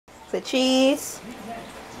The cheese.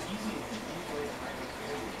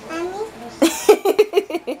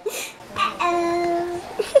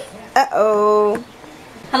 Uh-oh.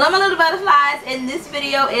 Hello, my little butterflies, and this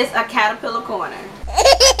video is a caterpillar corner.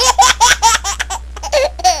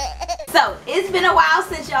 So, it's been a while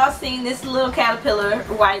since y'all seen this little caterpillar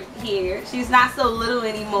right here. She's not so little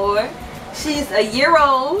anymore. She's a year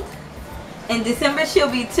old. In December she'll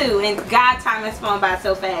be 2, and God, time has flown by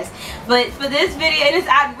so fast. But for this video,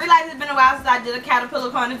 I realize it's been a while since I did a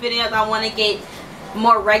caterpillar corner videos. I want to get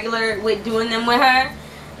more regular with doing them with her,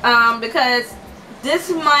 because this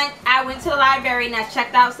month I went to the library and I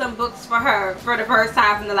checked out some books for her for the first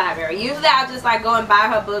time from the library. Usually I'll just like go and buy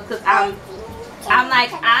her book because I'm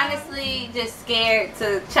like honestly just scared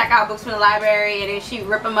to check out books from the library and then she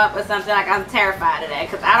rip them up or something. Like, I'm terrified of that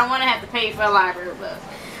because I don't want to have to pay for a library book.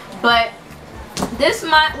 But this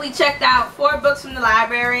month we checked out 4 books from the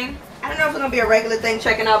library. I don't know if it's gonna be a regular thing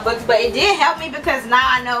checking out books, but it did help me because now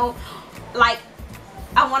I know, like,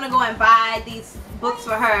 I want to go and buy these books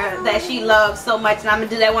for her that she loves so much, and I'm gonna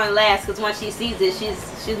do that one last because once she sees it,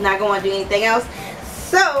 she's not going to do anything else.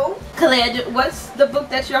 So, Kalayah, what's the book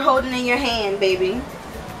that you're holding in your hand, baby?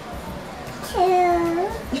 2.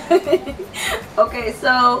 Okay,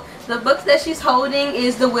 so the books that she's holding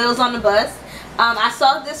is The Wheels on the Bus. I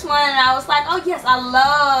saw this one and I was like, oh yes, I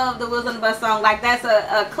love the Wheels on the Bus song. Like, that's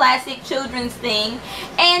a classic children's thing,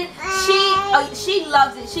 and she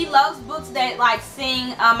loves it. She loves books that like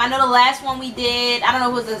sing. I know the last one we did, I don't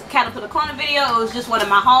know if it was a Caterpillar Corner video or it was just one of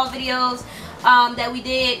my haul videos that we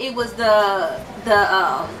did. It was the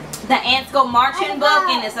Ants Go Marching book,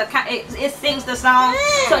 and it sings the song.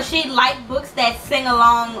 So she liked books that sing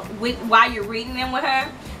along with while you're reading them with her.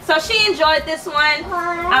 So she enjoyed this one.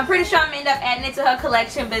 I'm pretty sure I'm going to end up adding it to her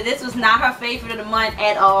collection, but this was not her favorite of the month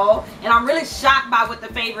at all. And I'm really shocked by what the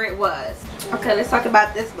favorite was. Okay, let's talk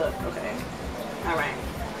about this book. Okay. Alright.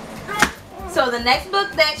 So the next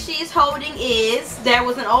book that she's holding is There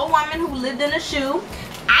Was an Old Woman Who Lived in a Shoe.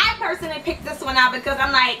 I personally picked this one out because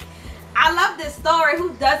I'm like, I love this story.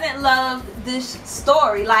 Who doesn't love this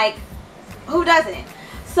story? Like, who doesn't?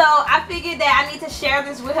 So I figured that I need to share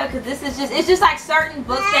this with her because this is it's just like certain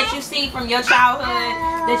books that you see from your childhood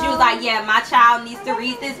that you was like, yeah, my child needs to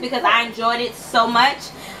read this because I enjoyed it so much.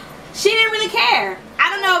 She didn't really care. I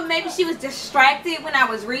don't know, maybe she was distracted when I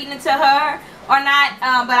was reading it to her or not,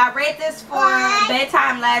 but I read this for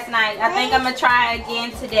bedtime last night. I think I'm going to try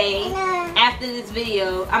again today after this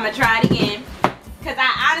video. I'm going to try it again. Because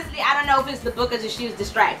I don't know if it's the book or just she was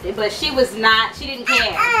distracted. But she was not, she didn't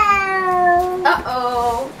care.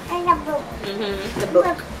 Uh-oh. And the book. The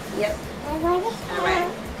book. Yep. Alright.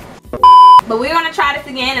 But we're going to try this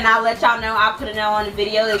again and I'll let y'all know. I'll put it on the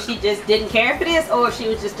video if she just didn't care for this or if she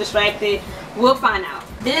was just distracted. We'll find out.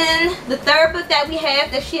 Then the third book that we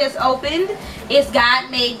have that she has opened is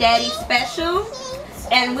God Made Daddy Special.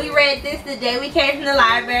 And we read this the day we came from the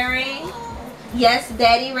library. Yes,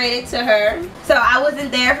 Daddy read it to her. So I wasn't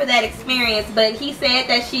there for that experience, but he said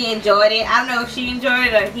that she enjoyed it. I don't know if she enjoyed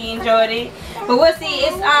it or he enjoyed it, but we'll see.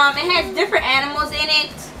 It's it has different animals in it,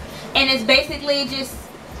 and it's basically just,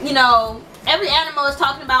 you know, every animal is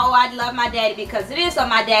talking about, oh, I love my daddy because it is, or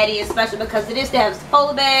my daddy is special because it is. They have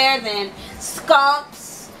polar bears and skunks.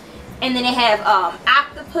 And then they have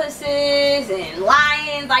octopuses and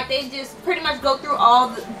lions. Like, they just pretty much go through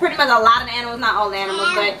pretty much a lot of the animals, not all the animals,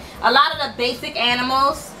 but a lot of the basic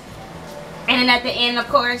animals. And then at the end, of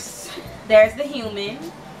course, there's the human.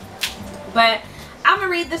 But I'm going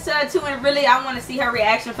to read this to her too, and really I want to see her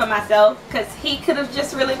reaction for myself because he could have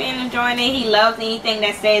just really been enjoying it. He loves anything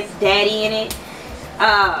that says daddy in it.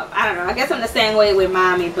 I don't know. I guess I'm the same way with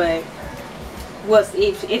mommy, but was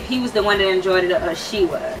if he was the one that enjoyed it or she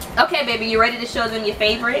was. Okay, baby, you ready to show them your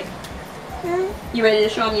favorite? You ready to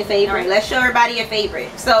show them your favorite? Alright, let's show everybody your favorite.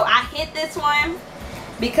 So I hit this one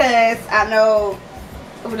because I know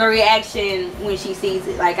the reaction when she sees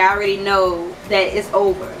it. Like, I already know that it's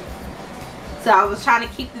over. So I was trying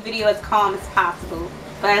to keep the video as calm as possible,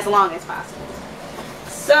 but as long as possible.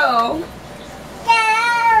 So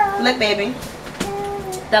look, baby,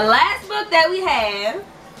 the last book that we have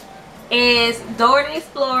is Dora the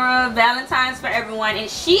Explorer, Valentine's for Everyone, and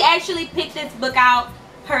she actually picked this book out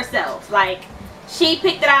herself. Like, she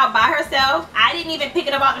picked it out by herself. I didn't even pick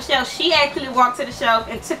it up off the shelf. She actually walked to the shelf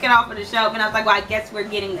and took it off of the shelf, and I was like, well, I guess we're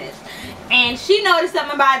getting this. And she noticed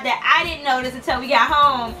something about it that I didn't notice until we got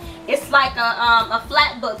home. It's like a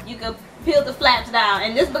flat book. You could peel the flaps down,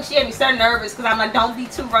 and this book, she had me so nervous because I'm like, don't be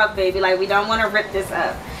too rough, baby. Like, we don't want to rip this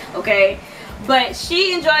up, okay? But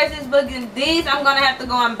she enjoys this book, and these I'm going to have to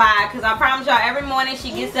go and buy because I promise y'all every morning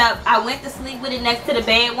she gets up. I went to sleep with it next to the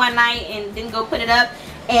bed one night and didn't go put it up.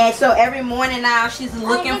 And so every morning now she's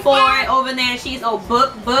looking for it over there. And she's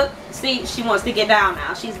book. See, she wants to get down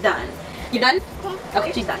now. She's done. You done?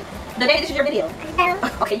 Okay, she's done. The day this is your video.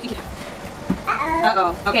 Okay, you can.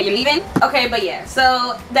 Uh-oh. Okay, you're leaving? Okay, but yeah.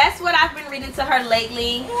 So that's what I've been reading to her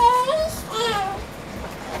lately.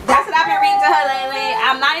 That's what I've been reading to her lately.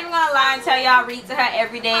 I'm not even gonna lie and tell y'all read to her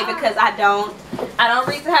every day, because I don't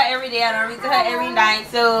read to her every day. I don't read to her every night.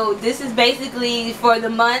 So this is basically for the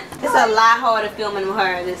month. It's a lot harder filming with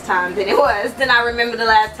her this time than it was than I remember the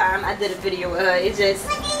last time I did a video with her. It's just,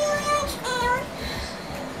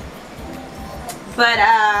 but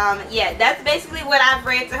yeah, that's basically what I've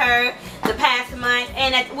read to her the past month,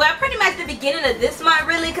 and well, pretty much the beginning of this month,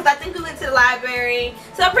 really, because I think we went to the library.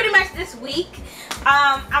 So pretty much this week.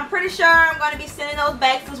 I'm pretty sure I'm going to be sending those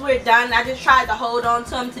back since we're done. I just tried to hold on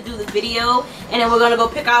to them to do the video, and then we're going to go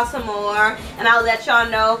pick out some more, and I'll let y'all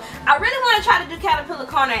know. I really want to try to do Caterpillar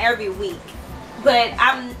Corner every week, but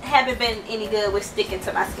I haven't been any good with sticking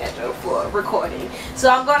to my schedule for recording.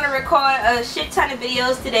 So I'm going to record a shit ton of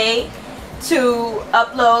videos today to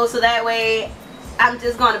upload, so that way I'm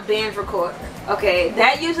just going to binge record. Okay,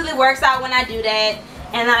 that usually works out when I do that.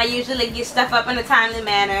 And I usually get stuff up in a timely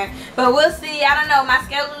manner. But we'll see. I don't know. My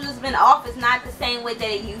schedule's just been off. It's not the same way that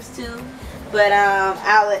it used to. But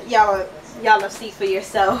I'll let y'all see for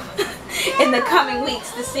yourself in the coming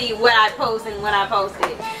weeks to see what I post and when I post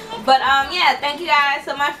it. But yeah, thank you guys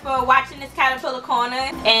so much for watching this Caterpillar Corner.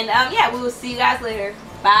 And yeah, we will see you guys later.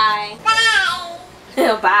 Bye.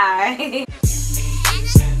 Bye. Bye.